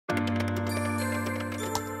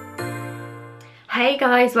Hey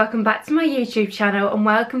guys, welcome back to my YouTube channel and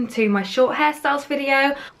welcome to my short hairstyles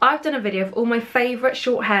video. I've done a video of all my favourite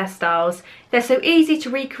short hairstyles. They're so easy to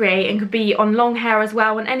recreate and could be on long hair as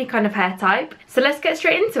well, on any kind of hair type. So let's get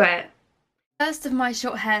straight into it. First of my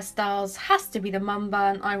short hairstyles has to be the mum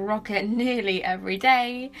bun. I rock it nearly every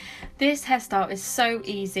day. This hairstyle is so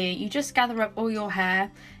easy. You just gather up all your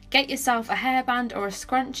hair, get yourself a hairband or a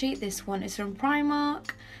scrunchie. This one is from Primark.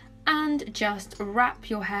 And just wrap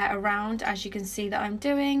your hair around as you can see that I'm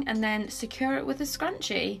doing, and then secure it with a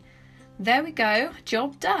scrunchie. There we go,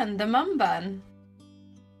 job done, the mum bun.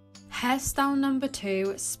 Hairstyle number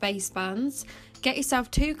 2, space buns. Get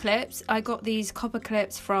yourself 2 clips. I got these copper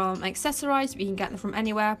clips from Accessorize, but you can get them from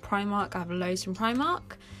anywhere. Primark, I have loads from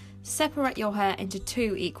Primark. Separate your hair into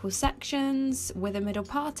 2 equal sections with a middle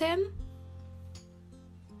part in.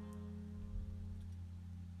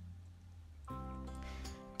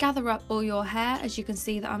 Gather up all your hair as you can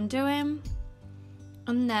see that I'm doing,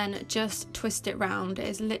 and then just twist it round. It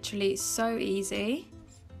is literally so easy.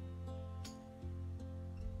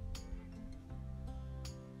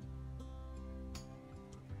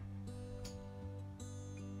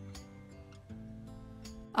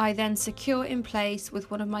 I then secure in place with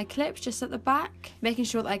one of my clips just at the back, making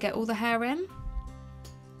sure that I get all the hair in.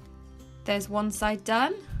 There's one side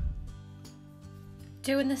done.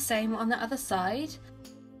 Doing the same on the other side.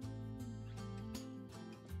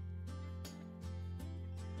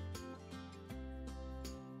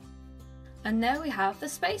 And there we have the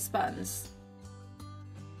space buns.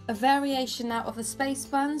 A variation now of the space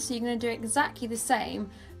buns, so you're going to do exactly the same,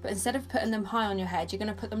 but instead of putting them high on your head, you're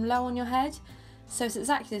going to put them low on your head. So it's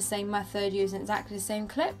exactly the same method, using exactly the same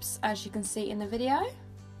clips as you can see in the video.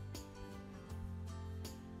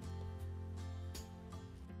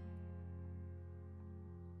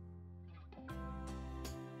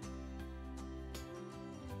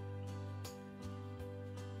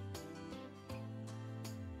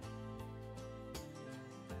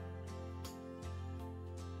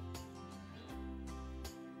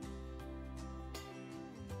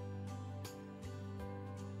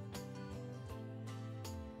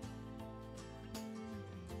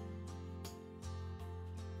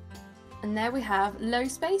 And there we have low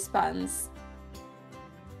space buns.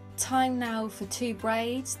 Time now for 2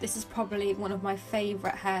 braids. This is probably one of my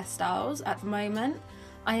favourite hairstyles at the moment.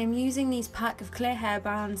 I am using these pack of clear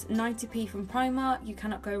hairbands, 90p from Primark. You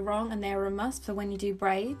cannot go wrong, and they are a must for when you do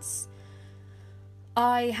braids.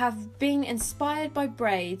 I have been inspired by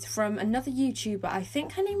braids from another YouTuber. I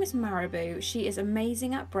think her name is Marabou. She is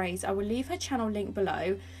amazing at braids. I will leave her channel link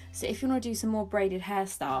below. So if you want to do some more braided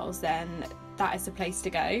hairstyles, then that is the place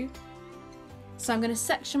to go. So I'm going to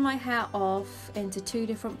section my hair off into 2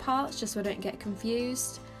 different parts just so I don't get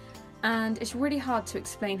confused. And it's really hard to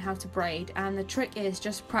explain how to braid, and the trick is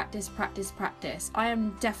just practice, practice, practice. I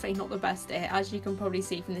am definitely not the best at it, as you can probably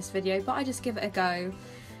see from this video, but I just give it a go.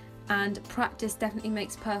 And practice definitely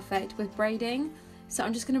makes perfect with braiding. So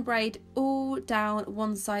I'm just going to braid all down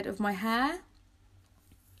one side of my hair.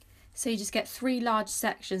 So you just get 3 large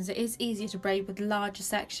sections. It is easier to braid with larger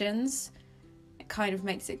sections. Kind of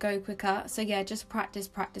makes it go quicker. So yeah, just practice,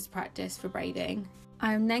 practice, practice for braiding.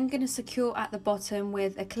 I'm then going to secure at the bottom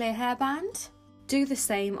with a clear hairband. Do the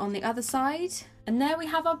same on the other side. And there we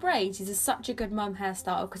have our braids. This is such a good mum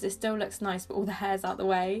hairstyle because it still looks nice but all the hair's out the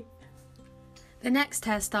way. The next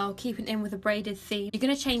hairstyle, keeping in with a braided theme, you're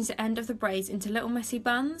going to change the end of the braids into little messy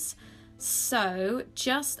buns. So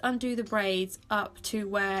just undo the braids up to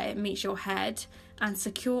where it meets your head and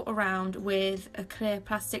secure around with a clear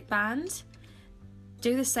plastic band.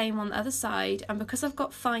 Do the same on the other side, and because I've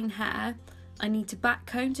got fine hair, I need to back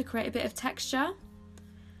comb to create a bit of texture.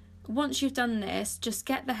 Once you've done this, just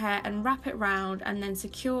get the hair and wrap it round and then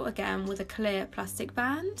secure again with a clear plastic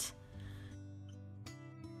band.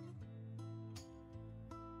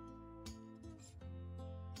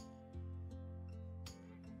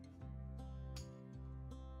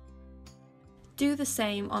 Do the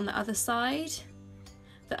same on the other side.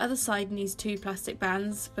 The other side needs 2 plastic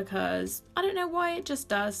bands because I don't know why, it just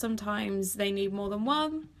does. Sometimes they need more than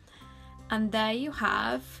one. And there you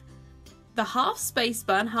have the half space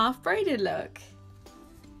bun, half braided look.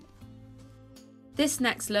 This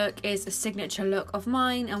next look is a signature look of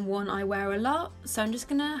mine and one I wear a lot. So I'm just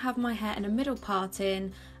gonna have my hair in a middle part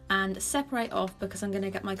in and separate off because I'm gonna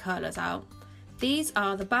get my curlers out. These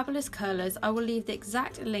are the Babyliss curlers. I will leave the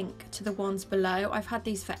exact link to the ones below. I've had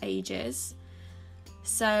these for ages.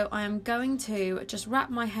 So I am going to just wrap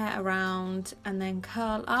my hair around and then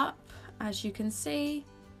curl up, as you can see.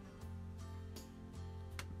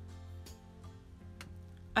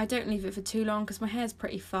 I don't leave it for too long because my hair's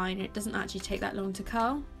pretty fine and it doesn't actually take that long to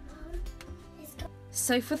curl.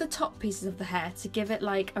 So for the top pieces of the hair, to give it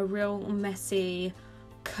like a real messy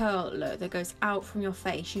curl look that goes out from your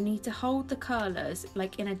face, you need to hold the curlers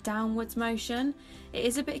like in a downwards motion. It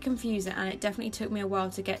is a bit confusing and it definitely took me a while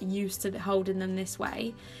to get used to holding them this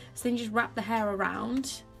way. So then you just wrap the hair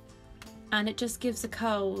around and it just gives the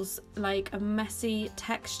curls like a messy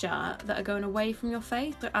texture that are going away from your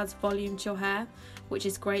face, that adds volume to your hair, which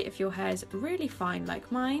is great if your hair is really fine like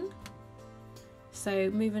mine. So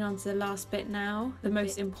moving on to the last bit now, the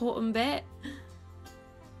most important bit.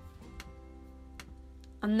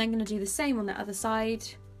 I'm then going to do the same on the other side.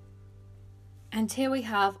 And here we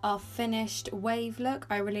have our finished wave look.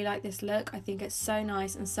 I really like this look. I think it's so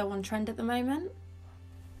nice and so on trend at the moment.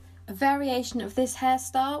 A variation of this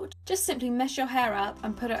hairstyle, just simply mesh your hair up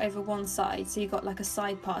and put it over one side so you've got like a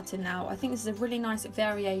side parting now. I think this is a really nice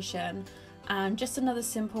variation and just another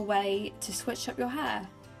simple way to switch up your hair.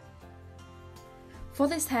 For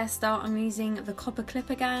this hairstyle, I'm using the copper clip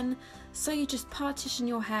again. So you just partition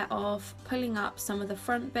your hair off, pulling up some of the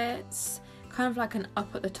front bits, kind of like an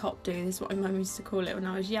up at the top do, this is what my mum used to call it when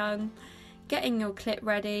I was young. Getting your clip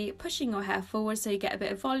ready, pushing your hair forward so you get a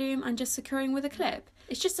bit of volume and just securing with a clip.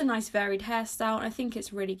 It's just a nice varied hairstyle and I think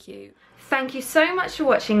it's really cute. Thank you so much for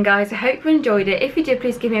watching, guys. I hope you enjoyed it. If you did,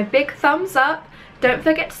 please give me a big thumbs up. Don't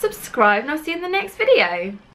forget to subscribe and I'll see you in the next video.